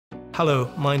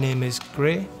Hello, my name is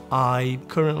Gray. I'm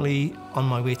currently on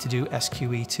my way to do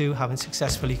SQE2, having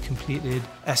successfully completed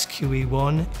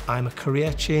SQE1. I'm a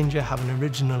career changer, having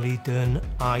originally done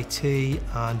IT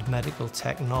and medical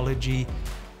technology.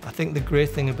 I think the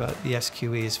great thing about the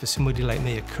SQE is for somebody like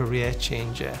me, a career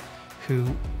changer, who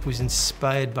was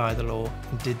inspired by the law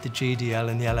and did the GDL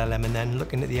and the LLM and then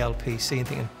looking at the LPC and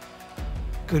thinking,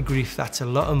 good grief, that's a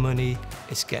lot of money.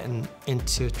 It's getting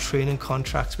into training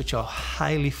contracts which are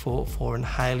highly fought for and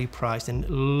highly prized, and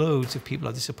loads of people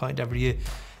are disappointed every year.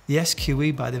 The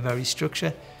SQE, by the very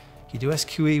structure, you do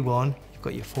SQE1, you've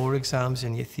got your 4 exams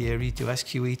and your theory, you do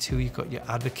SQE2, you've got your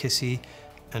advocacy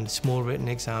and small written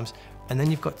exams, and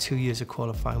then you've got 2 years of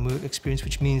qualifying work experience,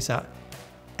 which means that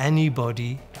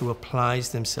anybody who applies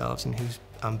themselves and who's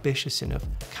ambitious enough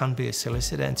can be a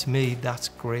solicitor, and to me that's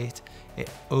great. It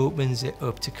opens it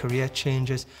up to career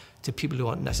changers, to people who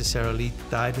aren't necessarily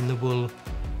dyed-in-the-wool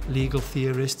legal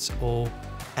theorists, or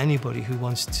anybody who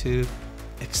wants to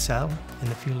excel in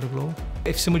the field of law.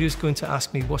 If somebody was going to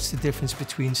ask me what's the difference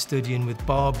between studying with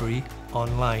Barbary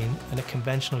online and a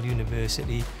conventional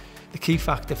university, the key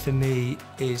factor for me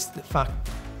is the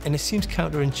fact, and it seems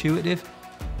counterintuitive,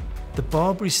 the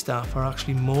Barbary staff are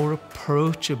actually more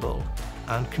approachable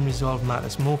and can resolve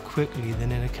matters more quickly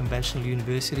than in a conventional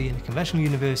university. In a conventional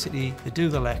university, they do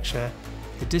the lecture,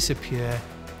 they disappear,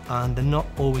 and they're not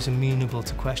always amenable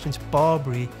to questions.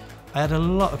 Barbary, I had a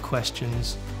lot of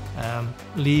questions,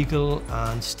 legal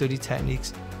and study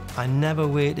techniques. I never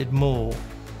waited more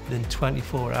than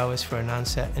 24 hours for an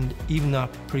answer, and even though I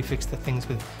prefixed the things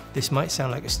with, this might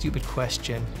sound like a stupid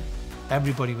question,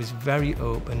 everybody was very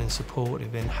open and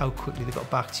supportive in how quickly they got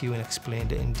back to you and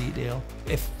explained it in detail.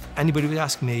 If anybody would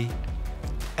ask me,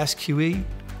 SQE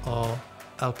or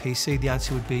LPC, the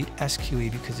answer would be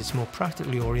SQE, because it's more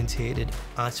practically orientated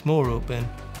and it's more open,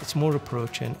 it's more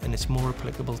approaching, and it's more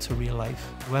applicable to real life.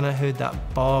 When I heard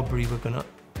that Barbary were going to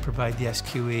provide the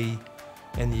SQE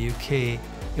in the UK,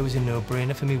 it was a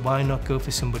no-brainer for me. Why not go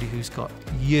for somebody who's got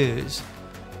years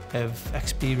of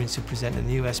experience of presenting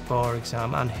the US bar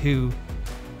exam and who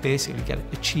basically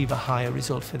achieve a higher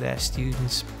result for their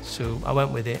students? So I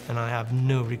went with it and I have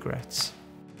no regrets.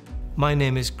 My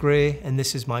name is Gray and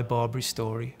this is my Barbary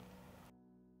story.